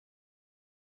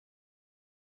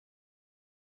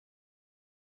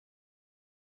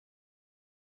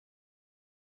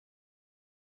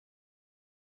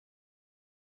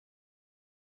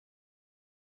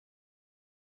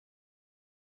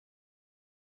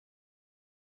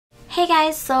Hey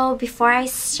guys, so before I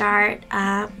start,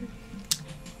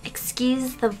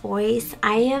 excuse the voice.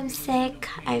 I am sick.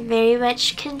 I'm very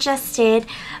much congested,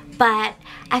 but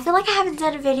I feel like I haven't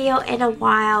done a video in a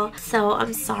while, so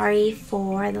I'm sorry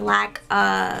for the lack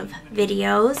of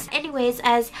videos. Anyways,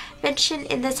 as mentioned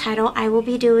in the title, I will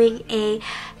be doing a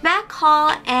M.A.C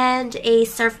haul and a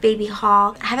Surf Baby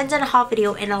haul. I haven't done a haul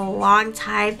video in a long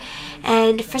time,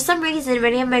 and for some reason,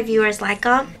 many of my viewers like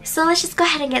them. So let's just go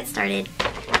ahead and get started.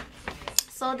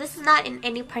 So this is not in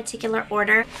any particular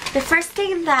order. The first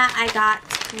thing that I got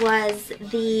was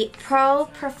the Pro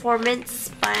Performance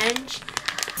Sponge.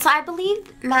 So I believe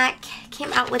M.A.C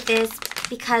came out with this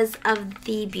because of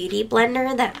the beauty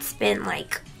blender that's been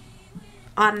like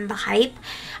on the hype.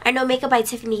 I know Makeup by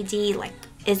Tiffany D like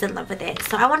is in love with it,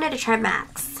 so I wanted to try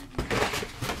M.A.C's.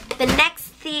 The next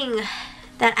thing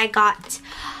that I got,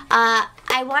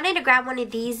 I wanted to grab one of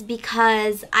these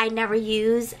because I never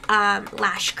used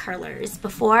lash curlers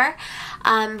before,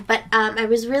 but I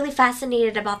was really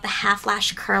fascinated about the half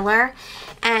lash curler,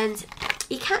 and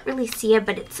you can't really see it,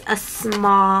 but it's a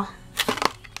small,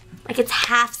 like it's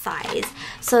half size,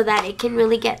 so that it can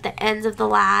really get the ends of the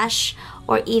lash,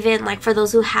 or even like for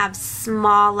those who have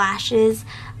small lashes,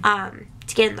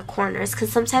 to get in the corners,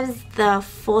 because sometimes the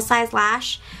full size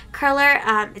lash curler,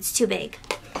 it's too big.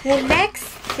 The next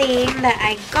thing that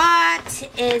I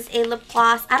got is a lip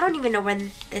gloss. I don't even know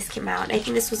when this came out. I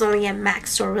think this was only a M.A.C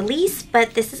store release,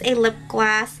 but this is a lip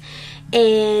gloss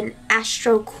in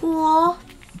Astro Cool.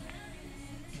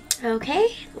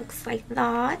 Okay, looks like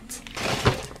that.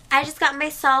 I just got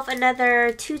myself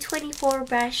another 224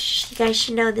 brush. You guys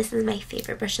should know this is my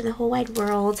favorite brush in the whole wide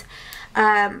world.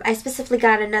 I specifically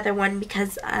got another one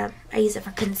because I use it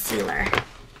for concealer,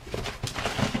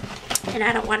 and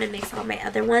I don't want to mix all my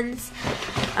other ones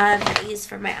that I use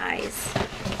for my eyes.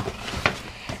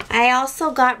 I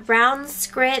also got brown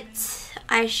script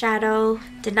eyeshadow.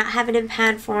 Did not have it in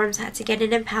pan form, so I had to get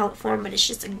it in palette form, but it's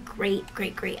just a great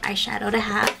eyeshadow to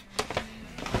have.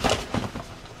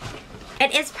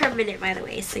 It is permanent, by the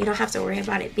way, so you don't have to worry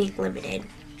about it being limited.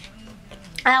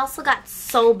 I also got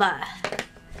Soba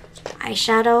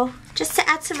eyeshadow just to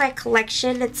add to my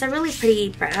collection. It's a really pretty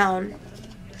brown.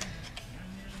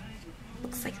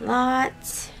 Looks like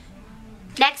that.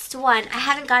 Next one, I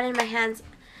haven't gotten my hands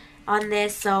on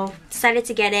this, so decided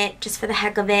to get it just for the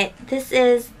heck of it. This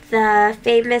is the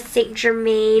famous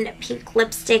Germain pink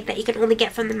lipstick that you can only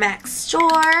get from the M.A.C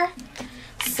store.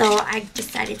 So I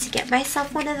decided to get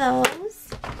myself one of those.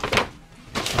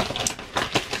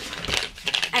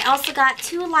 I also got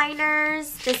two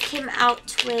liners. This came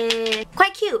out with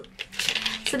Quite Cute.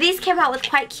 So these came out with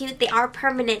Quite Cute. They are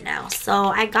permanent now. So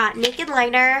I got Naked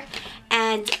Liner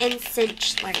and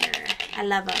Synch liner. I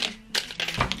love them.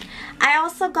 I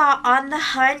also got On the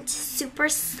Hunt Super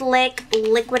Slick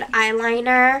Liquid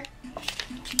Eyeliner.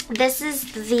 This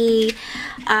is the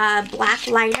black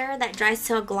liner that dries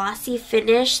to a glossy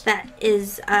finish that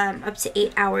is up to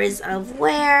 8 hours of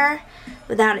wear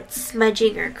without it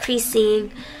smudging or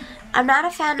creasing. I'm not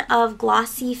a fan of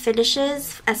glossy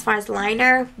finishes as far as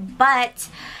liner, but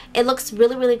it looks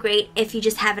really great if you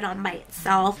just have it on by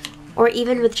itself, or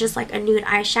even with just like a nude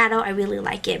eyeshadow. I really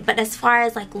like it. But as far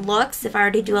as like looks, if I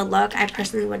were to do a look, I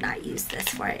personally would not use this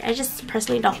for it. I just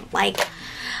personally don't like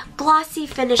glossy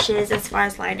finishes as far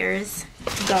as liners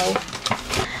go.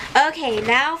 Okay,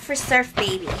 now for Surf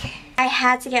Baby. I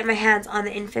had to get my hands on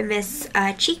the infamous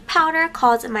cheek powder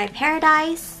called My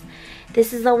Paradise.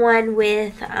 This is the one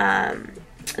with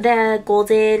the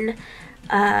golden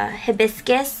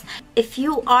hibiscus. If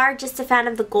you are just a fan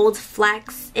of the gold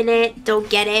flecks in it, don't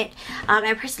get it.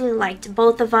 I personally liked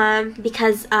both of them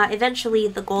because eventually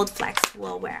the gold flecks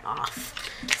will wear off.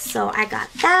 So I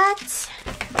got that.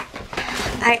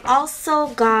 I also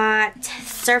got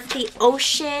Surf the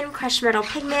Ocean Crushed Metal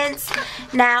Pigments.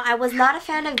 Now, I was not a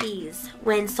fan of these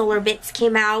when Solar Riche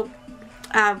came out,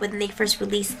 when they first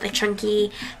released the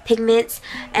chunky pigments,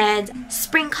 and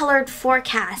Spring Colored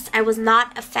Forecast. I was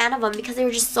not a fan of them because they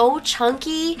were just so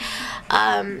chunky.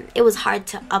 It was hard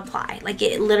to apply. Like,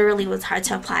 it literally was hard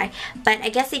to apply. But I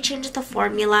guess they changed the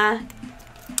formula.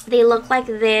 They look like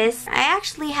this. I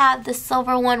actually have the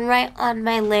silver one right on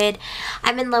my lid.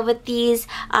 I'm in love with these.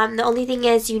 The only thing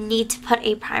is you need to put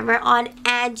a primer on,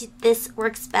 and this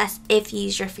works best if you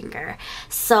use your finger.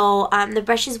 So the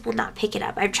brushes will not pick it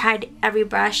up. I've tried every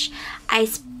brush. I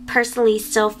personally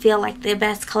still feel like the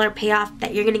best color payoff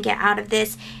that you're going to get out of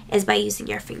this is by using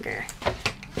your finger.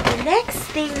 The next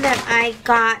thing that I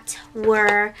got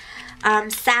were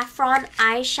Saffron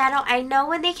eyeshadow. I know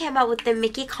when they came out with the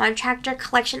Mickey Contractor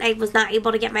collection, I was not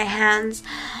able to get my hands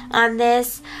on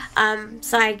this.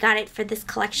 So I got it for this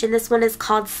collection. This one is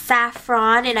called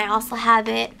Saffron, and I also have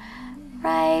it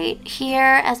right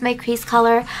here as my crease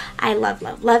color. I love,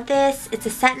 love, love this. It's a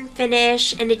satin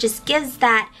finish, and it just gives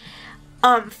that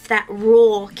that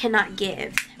Rule cannot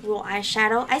give. Rule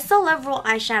eyeshadow. I still love Rule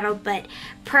eyeshadow, but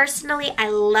personally I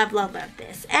love, love, love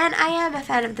this. And I am a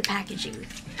fan of the packaging.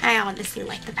 I honestly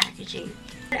like the packaging.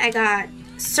 I got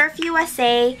Surf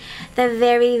USA, the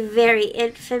very, very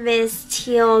infamous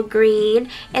teal green.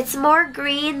 It's more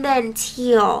green than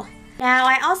teal. Now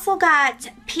I also got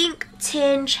pink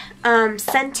tinge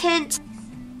suntint,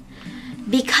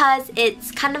 because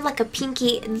it's kind of like a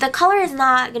pinky. The color is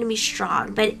not going to be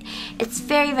strong, but it's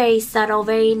very, very subtle,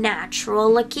 very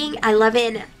natural looking. I love it,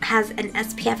 and it has an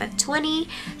SPF of 20, so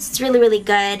it's really, really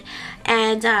good.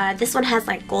 And this one has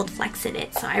like gold flecks in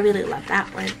it, so I really love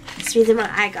that one. That's the reason why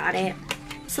I got it.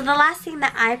 So the last thing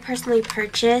that I personally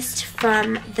purchased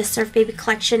from the Surf Baby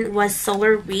collection was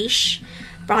Solar Riche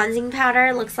bronzing powder.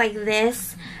 It looks like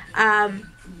this.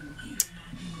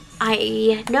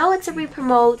 I know it's a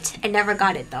re-promote. I never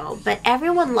got it though, but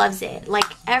everyone loves it. Like,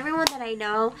 everyone that I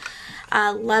know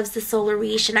loves the Solar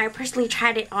Riche, and I personally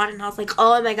tried it on and I was like,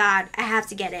 oh my god, I have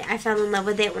to get it. I fell in love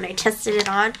with it when I tested it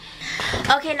on.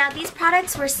 Okay, now these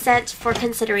products were sent for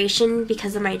consideration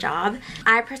because of my job.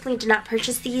 I personally did not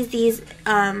purchase these. These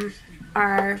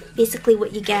are basically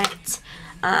what you get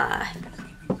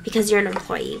because you're an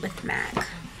employee with M.A.C.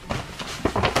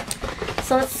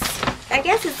 So I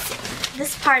guess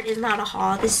this part is not a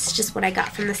haul. This is just what I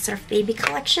got from the Surf Baby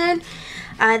collection.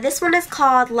 This one is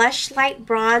called Lush-Light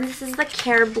Bronze. This is the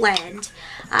careblend.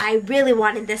 I really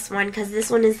wanted this one because this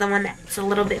one is the one that's a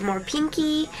little bit more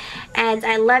pinky. And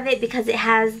I love it because it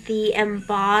has the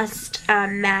embossed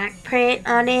M.A.C print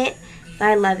on it. So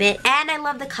I love it. And I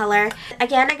love the color.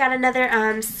 Again, I got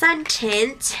another sun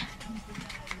tint.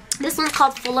 This one's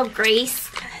called Full of Grace.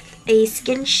 A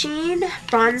skinsheen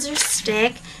bronzer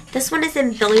stick. This one is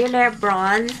in Billionaire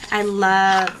Bronze. I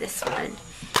love this one.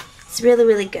 It's really,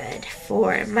 really good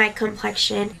for my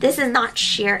complexion. This is not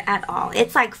sheer at all.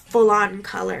 It's like full-on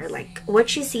color. Like,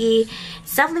 what you see,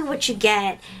 it's definitely what you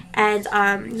get. And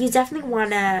you definitely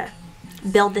want to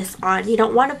build this on. You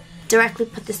don't want to directly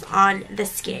put this on the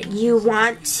skin. You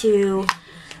want to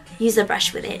use a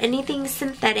brush with it. Anything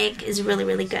synthetic is really,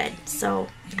 really good. So,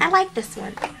 I like this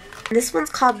one. This one's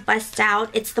called Bust Out.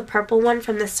 It's the purple one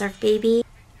from the Surf Baby.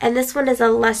 And this one is a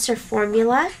lesser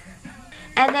formula.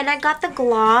 And then I got the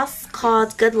gloss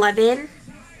called Good Lovin.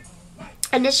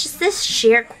 And it's just this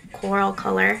sheer coral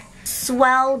color.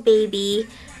 Swell Baby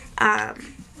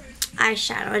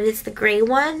eyeshadow. And it's the gray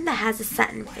one that has a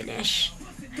satin finish.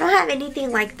 I don't have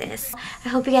anything like this. I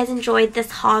hope you guys enjoyed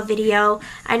this haul video.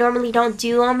 I normally don't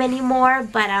do them anymore,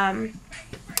 but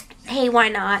hey, why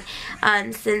not?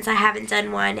 Since I haven't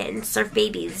done one, and Surf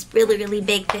Baby is really, really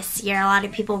big this year. A lot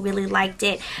of people really liked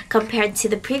it compared to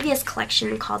the previous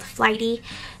collection called Flighty.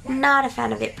 Not a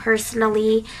fan of it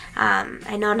personally.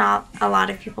 I know not a lot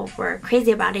of people were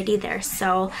crazy about it either.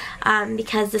 So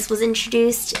because this was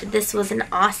introduced, this was an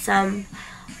awesome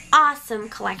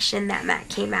collection that M.A.C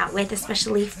came out with,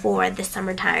 especially for the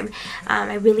summertime.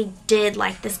 I really did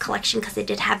like this collection because it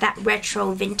did have that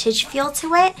retro vintage feel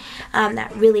to it.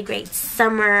 That really great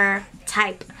summer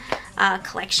type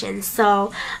collection.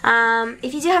 So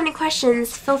if you do have any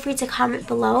questions, feel free to comment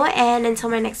below, and until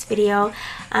my next video,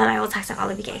 I will talk to all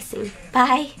of you guys soon.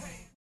 Bye!